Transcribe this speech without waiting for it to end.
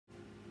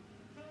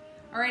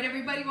All right,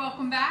 everybody,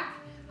 welcome back.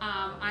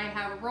 I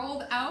have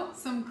rolled out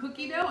some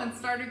cookie dough and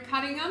started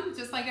cutting them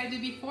just like I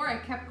did before. I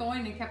kept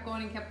going and kept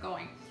going and kept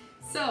going.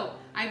 So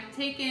I've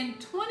taken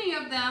 20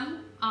 of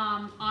them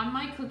on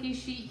my cookie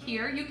sheet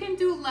here. You can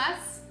do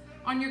less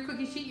on your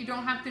cookie sheet. You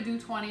don't have to do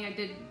 20. I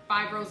did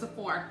 5 rows of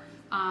 4.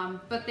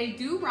 But they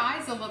do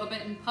rise a little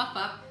bit and puff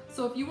up.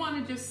 So if you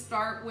want to just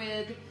start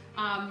with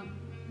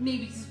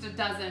maybe just a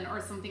dozen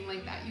or something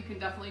like that, you can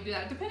definitely do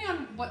that depending on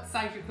what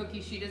size your cookie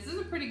sheet is. This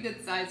is a pretty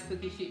good size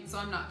cookie sheet, so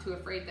I'm not too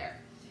afraid there.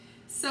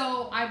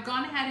 So I've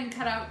gone ahead and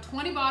cut out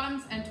 20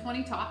 bottoms and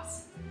 20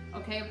 tops,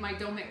 okay, of my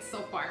dough mix so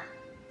far.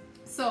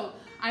 So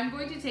I'm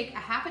going to take a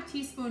half a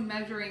teaspoon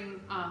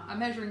measuring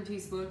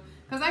teaspoon,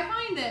 because I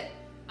find that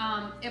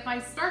if I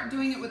start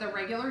doing it with a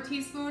regular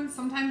teaspoon,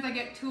 sometimes I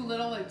get too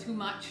little or too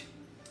much.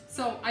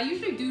 So I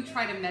usually do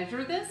try to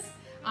measure this.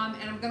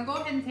 And I'm gonna go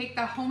ahead and take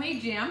the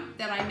homemade jam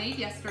that I made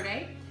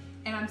yesterday,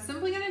 and I'm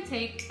simply gonna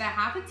take the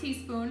half a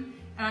teaspoon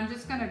and I'm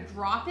just gonna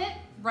drop it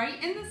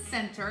right in the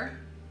center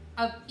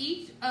of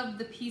each of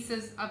the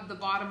pieces of the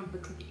bottom of the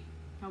cookie,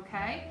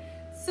 okay?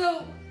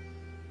 So,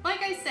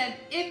 like I said,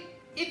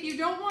 if you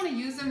don't wanna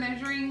use a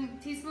measuring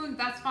teaspoon,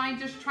 that's fine.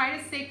 Just try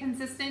to stay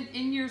consistent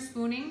in your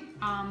spooning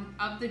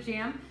of the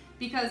jam,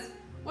 because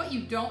what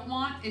you don't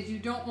want is you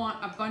don't want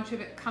a bunch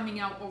of it coming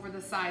out over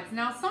the sides.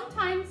 Now,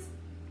 sometimes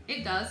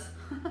it does.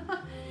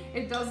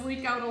 It does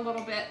leak out a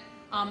little bit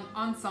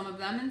on some of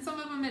them, and some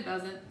of them it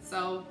doesn't.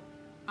 So,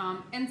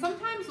 and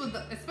sometimes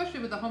especially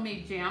with the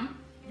homemade jam,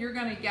 you're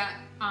gonna get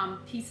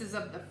pieces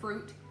of the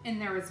fruit in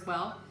there as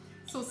well.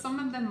 So some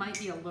of them might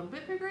be a little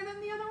bit bigger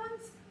than the other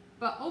ones,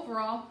 but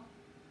overall,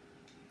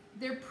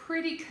 they're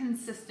pretty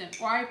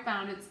consistent, or I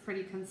found it's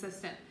pretty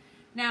consistent.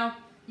 Now,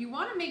 you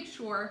wanna make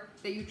sure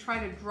that you try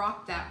to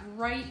drop that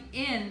right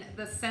in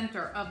the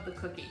center of the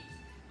cookie.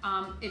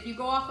 If you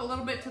go off a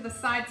little bit to the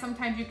side,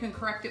 sometimes you can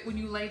correct it when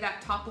you lay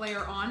that top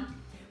layer on.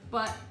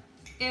 But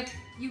if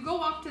you go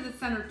off to the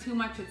center too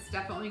much, it's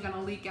definitely going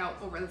to leak out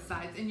over the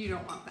sides, and you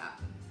don't want that.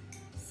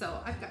 So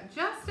I've got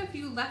just a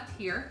few left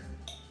here.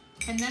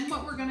 And then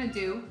what we're going to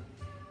do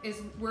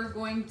is we're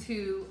going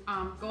to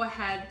go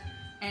ahead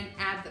and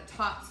add the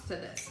tops to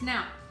this.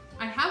 Now,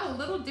 I have a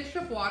little dish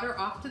of water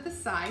off to the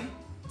side,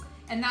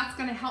 and that's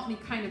going to help me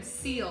kind of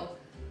seal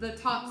the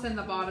tops and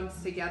the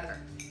bottoms together.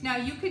 Now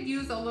you could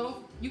use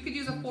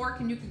a fork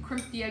and you could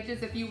crimp the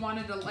edges if you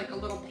wanted like a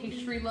little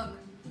pastry look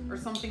or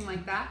something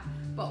like that.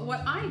 But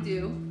what I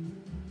do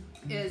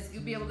is,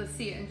 you'll be able to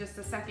see it in just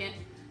a second.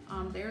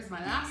 There's my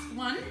last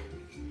one,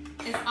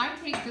 is I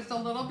take just a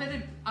little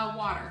bit of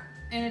water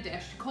in a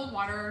dish, cold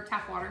water or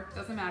tap water,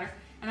 doesn't matter.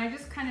 And I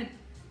just kind of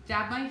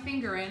dab my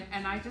finger in,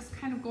 and I just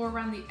kind of go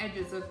around the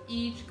edges of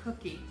each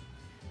cookie.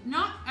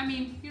 I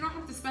mean, you don't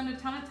have to spend a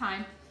ton of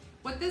time.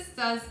 What this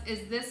does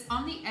is this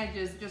on the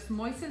edges just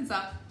moistens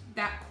up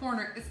that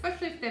corner,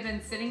 especially if they've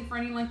been sitting for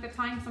any length of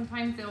time.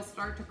 Sometimes they'll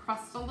start to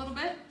crust a little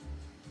bit.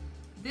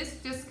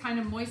 This just kind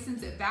of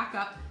moistens it back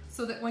up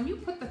so that when you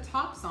put the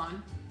tops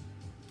on,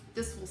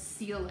 this will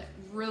seal it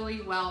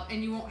really well,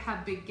 and you won't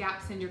have big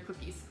gaps in your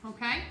cookies,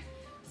 okay?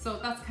 So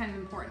that's kind of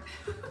important.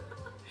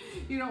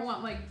 You don't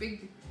want like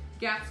big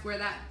gaps where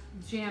that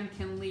jam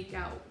can leak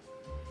out.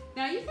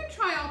 Now you can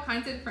try all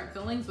kinds of different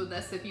fillings with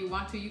this if you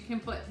want to. You can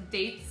put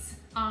dates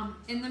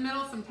in the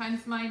middle.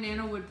 Sometimes my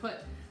Nana would put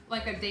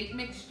like a date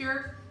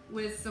mixture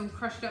with some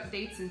crushed up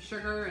dates and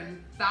sugar,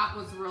 and that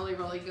was really,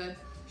 really good.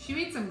 She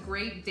made some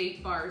great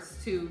date bars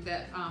too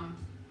that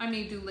I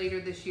may do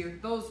later this year.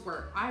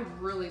 I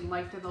really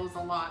liked those a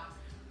lot.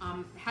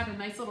 Had a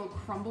nice little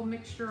crumble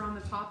mixture on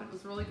the top. It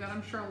was really good.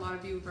 I'm sure a lot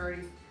of you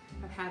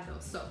have had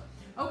those. So,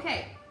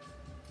 okay.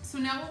 So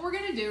now what we're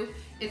gonna do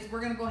is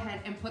we're gonna go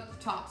ahead and put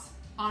the tops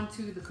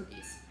onto the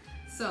cookies.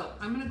 So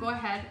I'm gonna go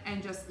ahead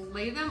and just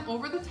lay them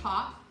over the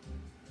top,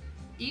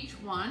 each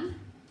one.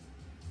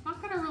 I'm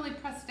not gonna really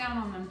press down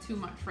on them too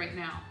much right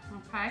now,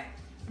 okay?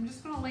 I'm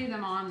just gonna lay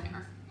them on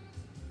there.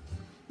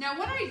 Now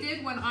what I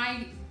did when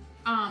I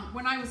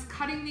was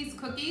cutting these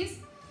cookies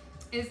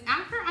is,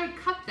 after I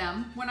cut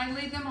them, when I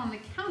laid them on the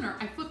counter,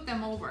 I flipped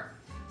them over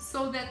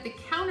so that the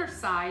counter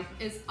side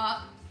is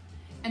up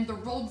and the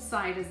rolled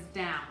side is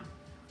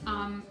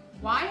down.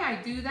 Why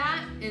I do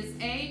that is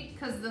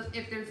because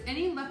if there's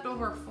any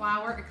leftover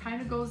flour, it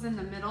kind of goes in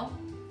the middle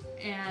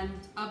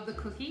of the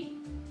cookie,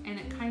 and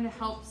it kind of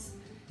helps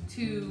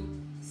to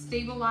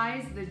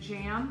stabilize the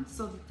jam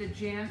so that the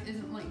jam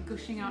isn't like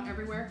gushing out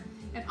everywhere.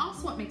 And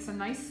also it makes a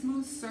nice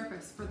smooth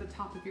surface for the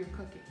top of your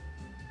cookie,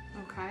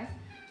 okay?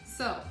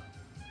 So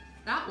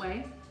that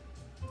way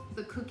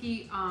the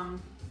cookie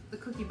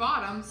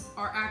bottoms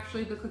are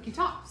actually the cookie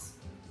tops,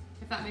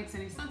 if that makes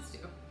any sense to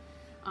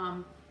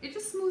you. It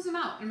just smooths them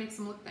out and makes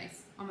them look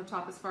nice on the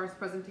top as far as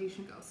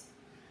presentation goes.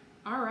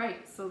 All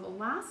right, so the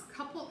last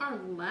couple are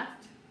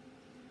left.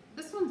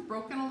 This one's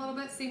broken a little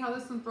bit. See how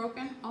this one's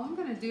broken? All I'm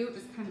gonna do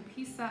is kind of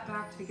piece that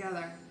back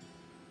together.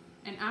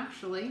 And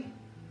actually,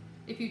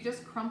 if you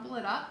just crumple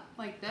it up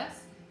like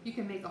this, you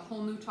can make a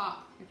whole new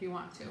top if you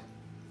want to.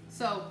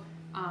 So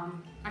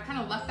I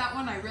kind of left that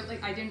one. I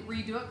didn't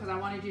redo it because I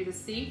wanted you to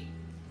see.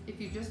 if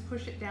you just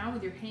push it down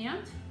with your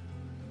hand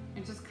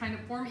and just kind of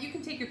form it. You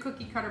can take your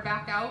cookie cutter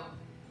back out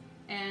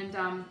and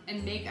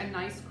make a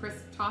nice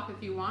crisp top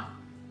if you want,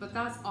 but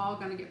that's all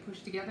gonna get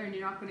pushed together and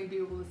you're not gonna be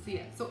able to see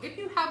it. So if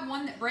you have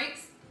one that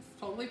breaks, it's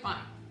totally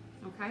fine,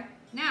 okay?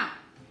 Now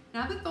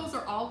that those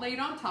are all laid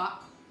on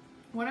top,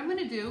 what I'm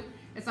gonna do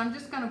is I'm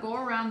just gonna go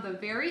around the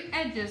very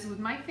edges with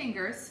my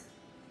fingers,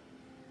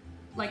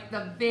 like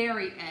the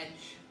very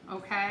edge,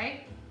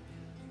 okay?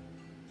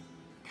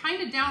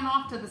 Kind of down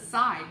off to the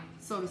side,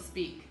 so to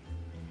speak.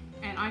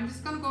 And I'm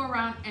just gonna go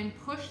around and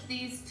push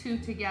these two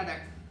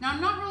together. Now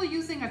I'm not really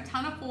using a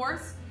ton of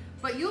force,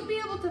 but you'll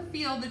be able to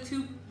feel the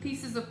two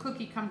pieces of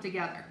cookie come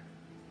together.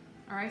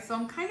 All right, so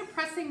I'm kind of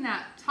pressing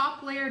that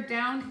top layer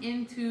down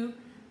into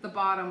the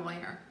bottom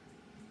layer,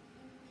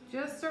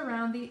 just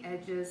around the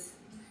edges.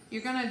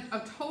 You're gonna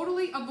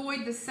totally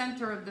avoid the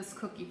center of this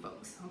cookie,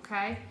 folks,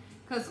 okay?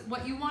 Because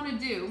what you wanna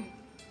do,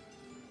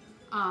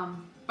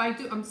 by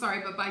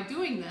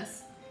doing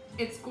this,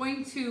 it's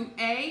going to,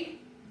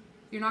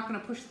 you're not gonna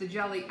push the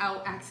jelly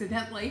out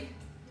accidentally,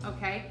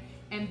 okay?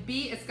 And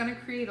B, it's gonna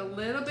create a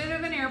little bit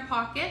of an air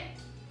pocket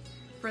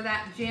for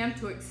that jam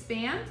to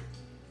expand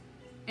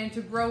and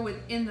to grow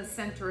within the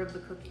center of the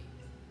cookie.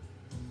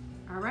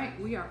 All right,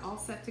 we are all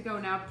set to go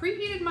now.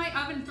 Preheated my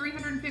oven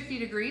 350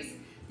 degrees.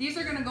 These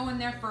are gonna go in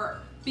there for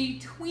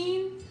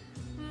between,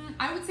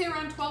 I would say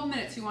around 12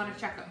 minutes you wanna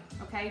check them,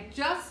 okay?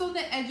 Just so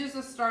the edges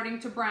are starting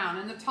to brown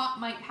and the top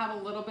might have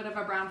a little bit of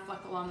a brown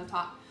fleckle on the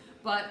top.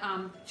 But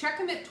check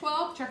them at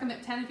 12, check them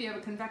at 10 if you have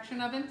a convection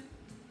oven.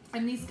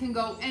 And these can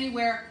go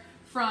anywhere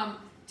from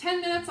 10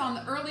 minutes on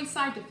the early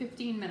side to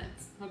 15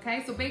 minutes,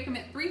 okay? So bake them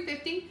at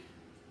 350.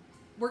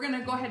 We're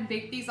gonna go ahead and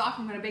bake these off.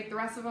 I'm gonna bake the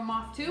rest of them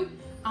off too.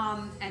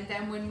 And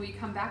then when we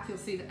come back, you'll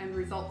see the end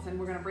results and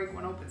we're gonna break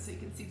one open so you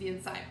can see the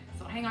inside.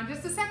 So hang on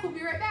just a sec, we'll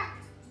be right back.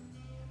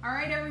 All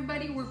right,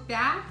 everybody, we're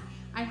back.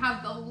 I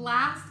have the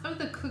last of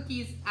the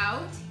cookies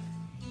out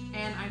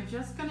and I'm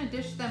just gonna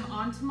dish them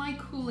onto my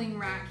cooling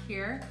rack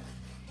here.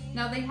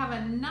 Now they have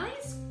a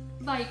nice,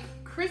 like,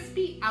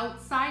 crispy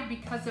outside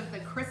because of the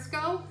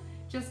Crisco.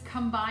 Just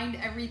combined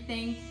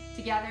everything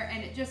together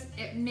and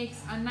it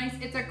makes a nice,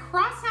 it's a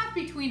crosshalf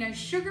between a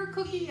sugar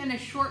cookie and a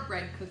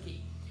shortbread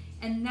cookie.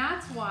 And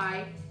that's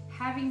why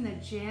having the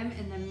jam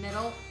in the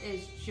middle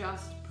is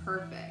just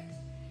perfect.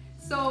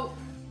 So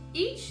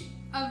each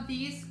of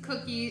these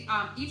cookies,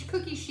 each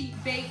cookie sheet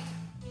baked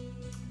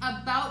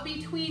about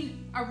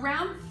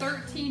around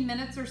 13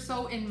 minutes or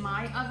so in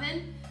my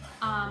oven.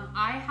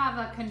 I have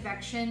a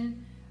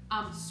convection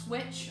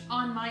switch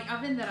on my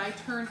oven that I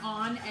turn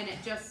on and it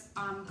just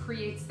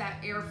creates that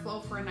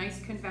airflow for a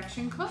nice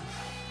convection cook.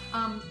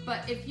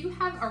 But if you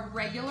have a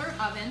regular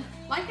oven,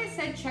 like I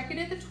said, check it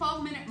at the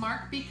 12-minute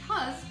mark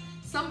because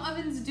some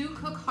ovens do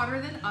cook hotter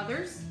than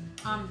others.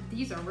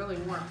 These are really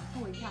warm,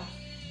 holy cow.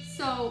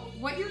 So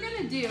what you're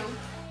gonna do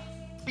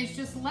is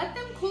just let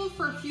them cool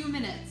for a few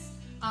minutes.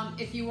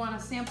 If you want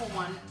to sample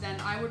one, then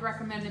I would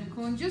recommend them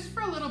cooling just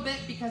for a little bit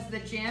because the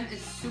jam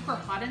is super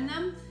hot in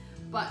them.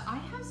 But I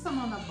have some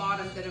on the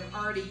bottom that have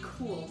already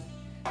cooled.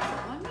 So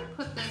let me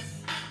put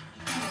this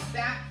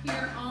back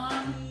here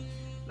on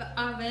the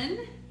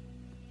oven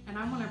and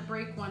I want to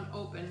break one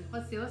open.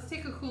 Let's see, let's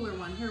take a cooler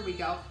one. Here we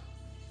go.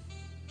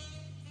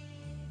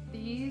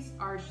 These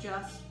are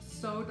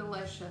just so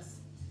delicious.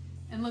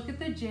 And look at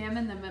the jam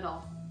in the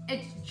middle.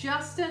 It's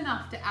just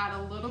enough to add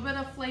a little bit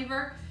of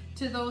flavor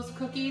to those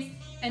cookies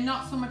and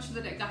not so much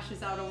that it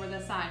gushes out over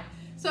the side.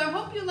 So I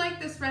hope you like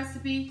this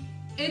recipe.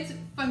 It's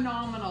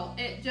phenomenal.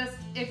 It just,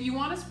 if you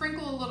want to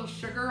sprinkle a little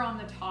sugar on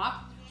the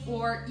top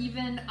or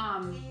even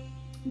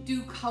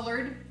do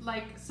colored,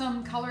 like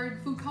some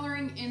colored food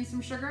coloring in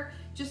some sugar,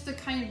 just to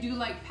kind of do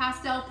like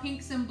pastel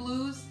pinks and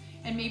blues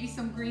and maybe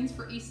some greens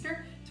for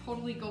Easter,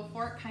 totally go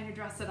for it, kind of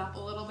dress it up a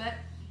little bit.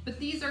 But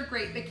these are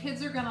great. The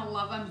kids are gonna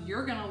love them.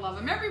 You're gonna love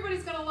them.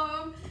 Everybody's gonna love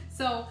them.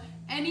 So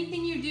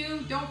anything you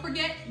do, don't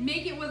forget,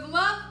 make it with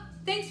love.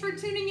 Thanks for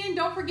tuning in.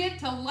 Don't forget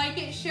to like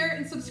it, share it,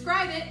 and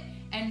subscribe it.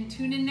 And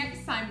tune in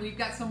next time. We've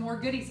got some more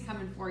goodies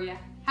coming for you.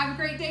 Have a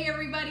great day,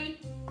 everybody.